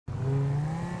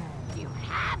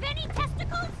have any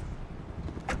testicles?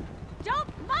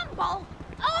 Don't mumble!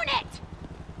 Own it!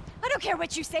 I don't care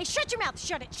what you say. Shut your mouth.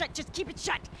 Shut it. Shut. Just keep it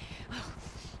shut. Oh,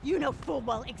 you know full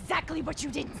well exactly what you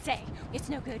didn't say. It's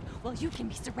no good. Well, you can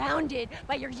be surrounded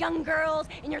by your young girls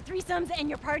and your threesomes and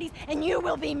your parties, and you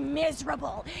will be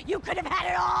miserable. You could have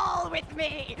had it all with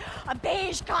me. A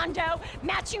beige condo,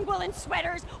 matching woolen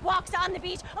sweaters, walks on the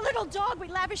beach, a little dog we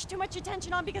lavish too much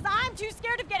attention on because I'm too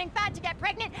scared of getting fat to get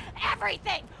pregnant.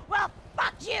 Everything. Well,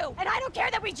 fuck you. And I don't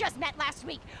care that we just met last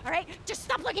week, all right? Just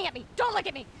stop looking at me. Don't look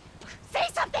at me. Say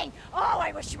something! Oh,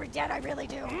 I wish you were dead, I really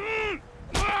do.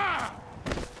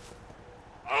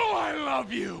 Oh, I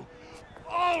love you!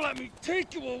 Oh, let me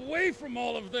take you away from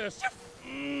all of this!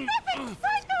 You flippin'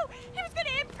 psycho! He was gonna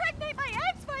impregnate my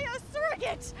ex by a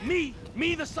surrogate! Me?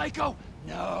 Me the psycho?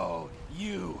 No,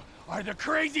 you are the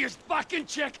craziest fucking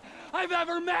chick I've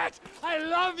ever met! I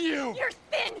love you! You're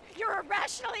thin! You're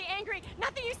irrationally angry!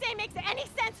 Nothing you say makes any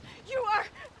sense! You are...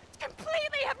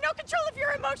 completely have no control of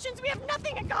your emotions. We have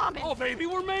nothing in common. Oh, baby,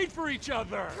 we're made for each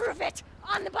other. Prove it.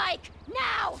 On the bike.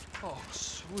 Now. Oh,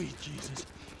 sweet Jesus.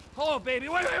 Oh, baby,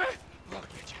 wait. Look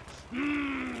at you.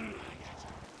 I got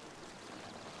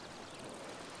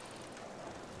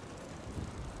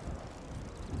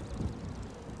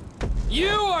you. You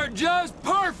are just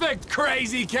perfect,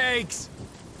 Crazy Cakes.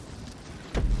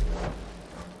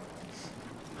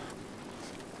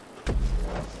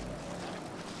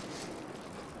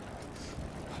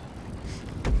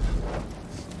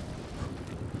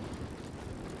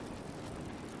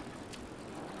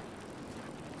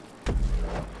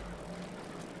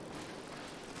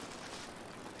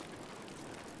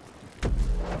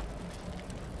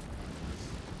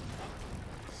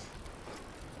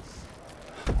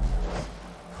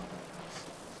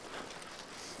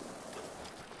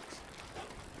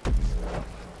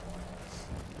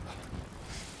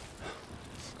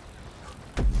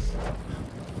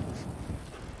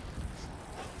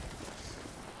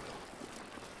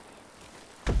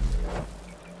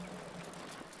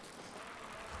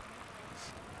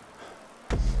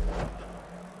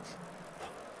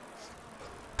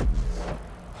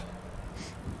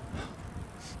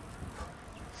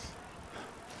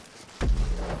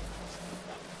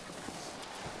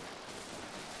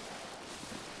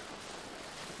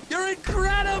 You're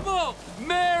incredible!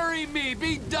 Marry me!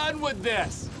 Be done with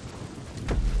this!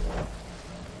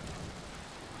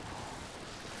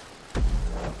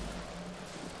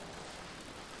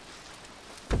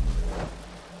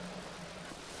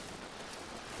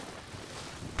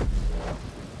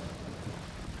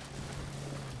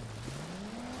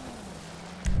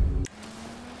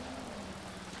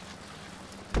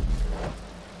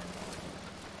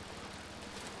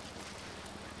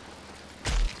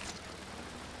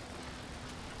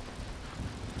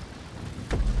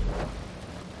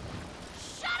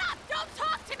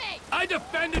 I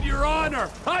defended your honor!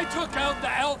 I took out the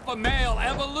alpha male!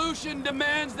 Evolution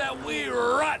demands that we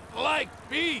rut like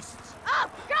beasts! Oh,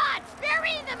 God!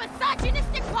 Bury the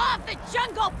misogynistic law of the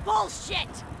jungle bullshit!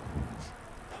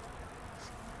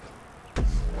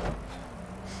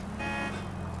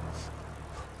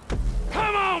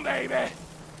 Come on, baby!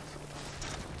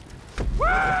 Woo!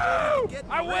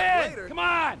 I win! Later. Come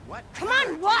on! What? Come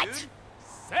on, what? Dude?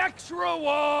 Sex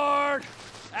reward!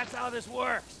 That's how this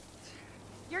works.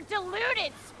 You're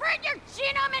deluded! Spread your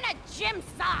genome in a gym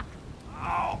sock!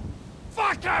 Oh,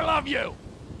 fuck, I love you!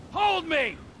 Hold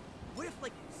me! What if,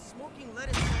 like, smoking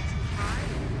lettuce makes you high?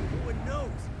 No one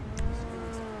knows. Just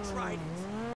doing some tried